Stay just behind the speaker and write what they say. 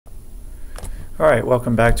Alright,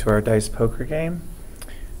 welcome back to our dice poker game.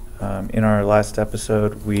 In our last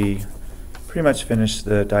episode we pretty much finished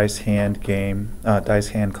the dice hand game, dice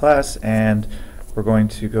hand class, and we're going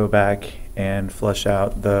to go back and flesh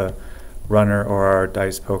out the runner or our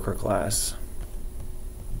dice poker class.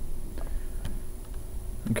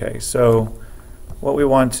 Okay, so what we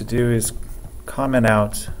want to do is comment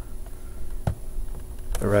out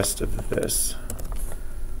the rest of this.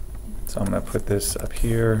 So I'm going to put this up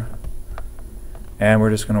here, and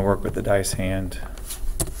we're just going to work with the dice hand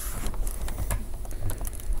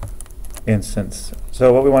instance.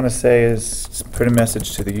 So what we want to say is put a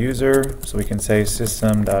message to the user, so we can say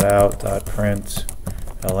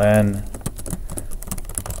system.out.println,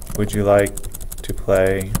 would you like to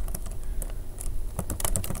play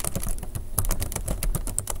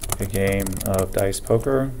a game of dice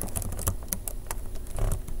poker?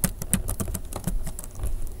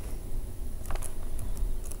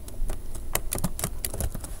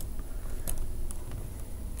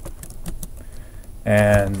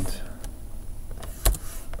 And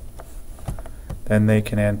then they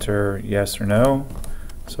can enter yes or no.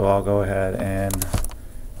 So I'll go ahead and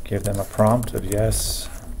give them a prompt of yes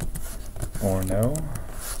or no.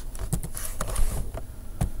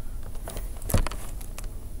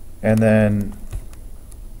 And then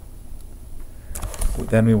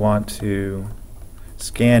we want to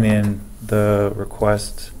scan in the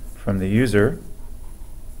request from the user.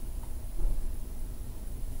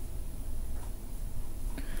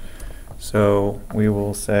 So we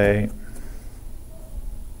will say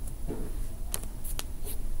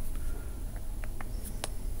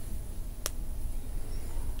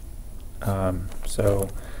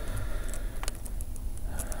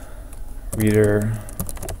reader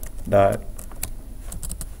dot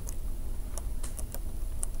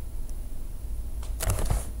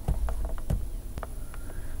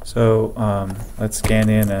let's scan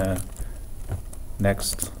in a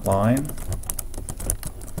next line,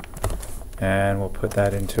 and we'll put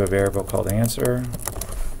that into a variable called answer,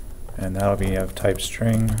 and that'll be of type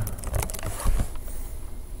string.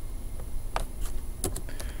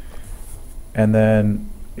 And then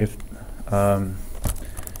if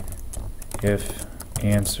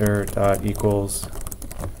answer dot equals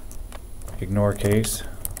ignore case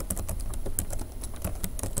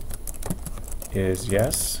is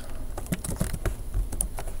yes,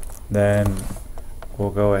 then we'll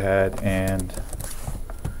go ahead and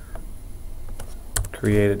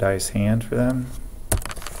create a dice hand for them.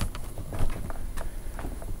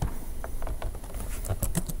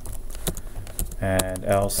 And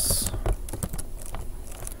else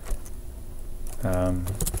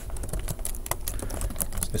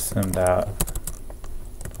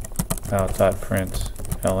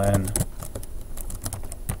system.out.println,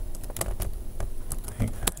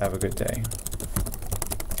 have a good day.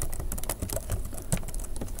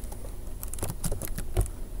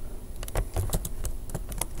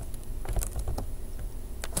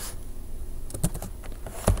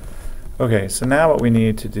 Okay, so now what we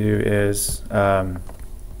need to do is,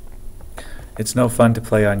 it's no fun to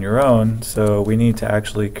play on your own, so we need to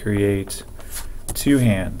actually create two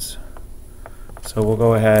hands. So we'll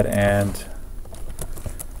go ahead and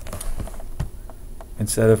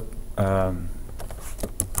instead of, I'll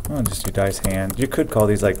just do dice hand. You could call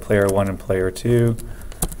these like player 1 and player 2.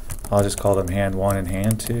 I'll just call them hand 1 and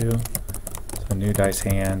hand 2. So new dice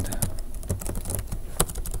hand.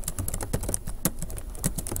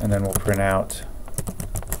 And then we'll print out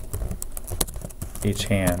each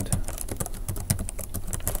hand.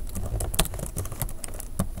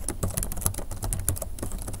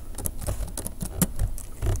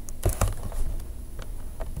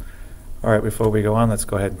 Alright, before we go on, let's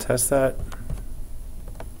go ahead and test that.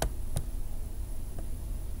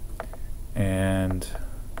 And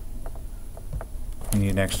we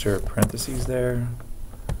need an extra parentheses there.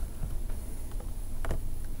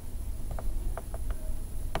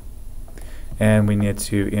 And we need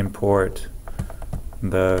to import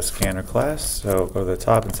the scanner class. So go to the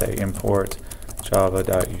top and say import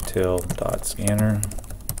java.util.scanner.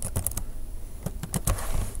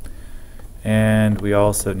 And we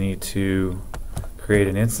also need to create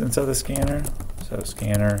an instance of the scanner. So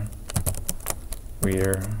scanner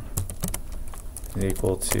reader is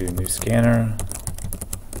equal to new scanner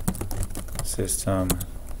system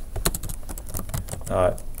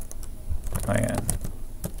dot in.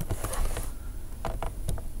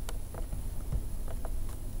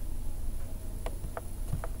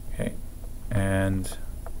 Okay, and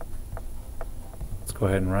let's go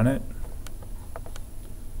ahead and run it.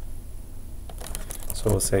 So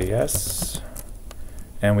we'll say yes,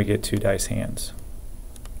 and we get two dice hands.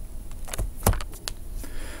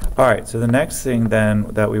 Alright, so the next thing then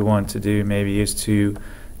that we want to do maybe is to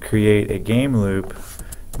create a game loop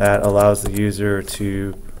that allows the user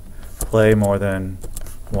to play more than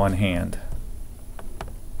one hand.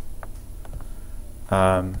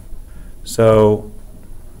 So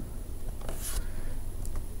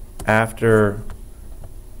after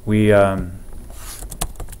we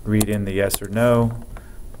read in the yes or no,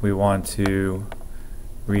 we want to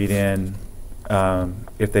read in,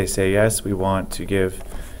 if they say yes, we want to give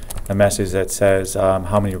a message that says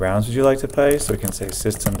how many rounds would you like to play. So we can say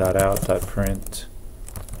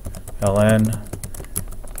system.out.println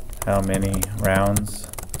how many rounds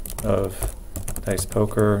of Dice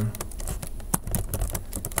Poker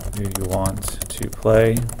do you want to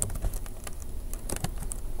play.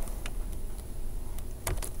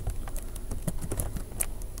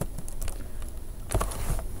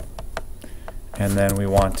 And then we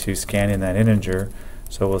want to scan in that integer,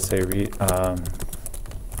 so we'll say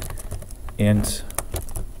int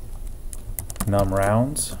num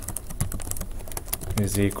rounds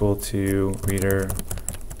is equal to reader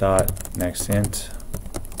dot next int,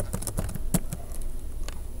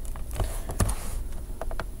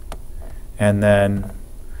 and then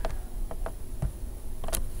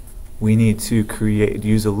we need to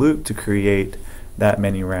use a loop to create that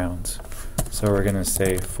many rounds. So we're going to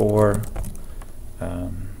say for,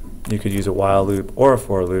 you could use a while loop or a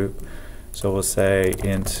for loop. So we'll say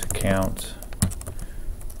int count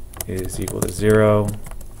is equal to 0.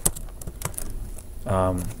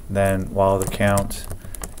 Then while the count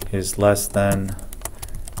is less than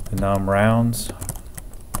the num rounds,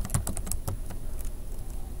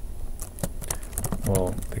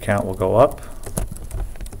 the count will go up.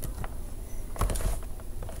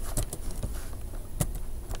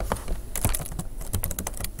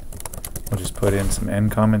 We'll just put in some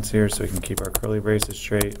end comments here so we can keep our curly braces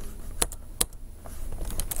straight.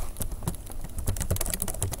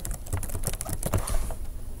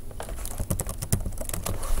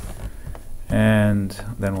 And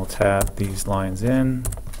then we'll tap these lines in.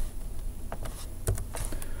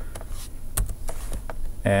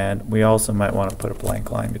 And we also might want to put a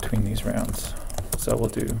blank line between these rounds. So we'll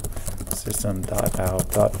do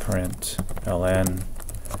system.out.println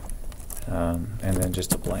and then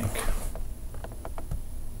just a blank.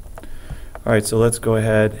 Alright, so let's go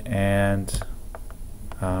ahead and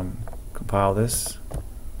compile this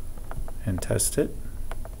and test it.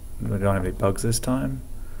 We don't have any bugs this time.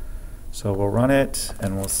 So we'll run it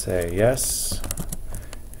and we'll say yes,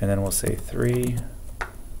 and then we'll say 3,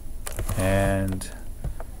 and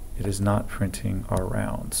it is not printing our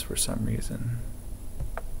rounds for some reason.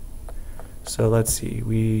 So let's see,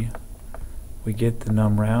 we get the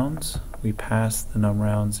num rounds, we pass the num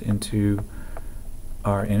rounds into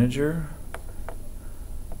our integer.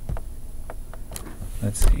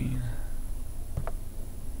 Let's see.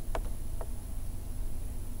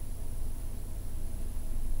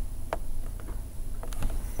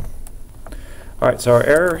 Alright, so our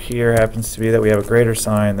error here happens to be that we have a greater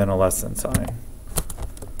sign than a less than sign.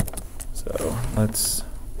 So let's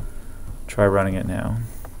try running it now.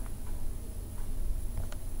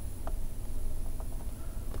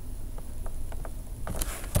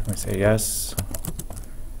 We say yes,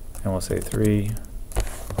 and we'll say 3,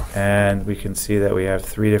 and we can see that we have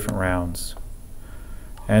 3 different rounds.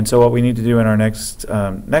 And so what we need to do in our next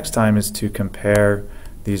time is to compare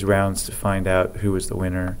these rounds to find out who was the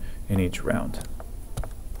winner in each round.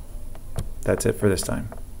 That's it for this time.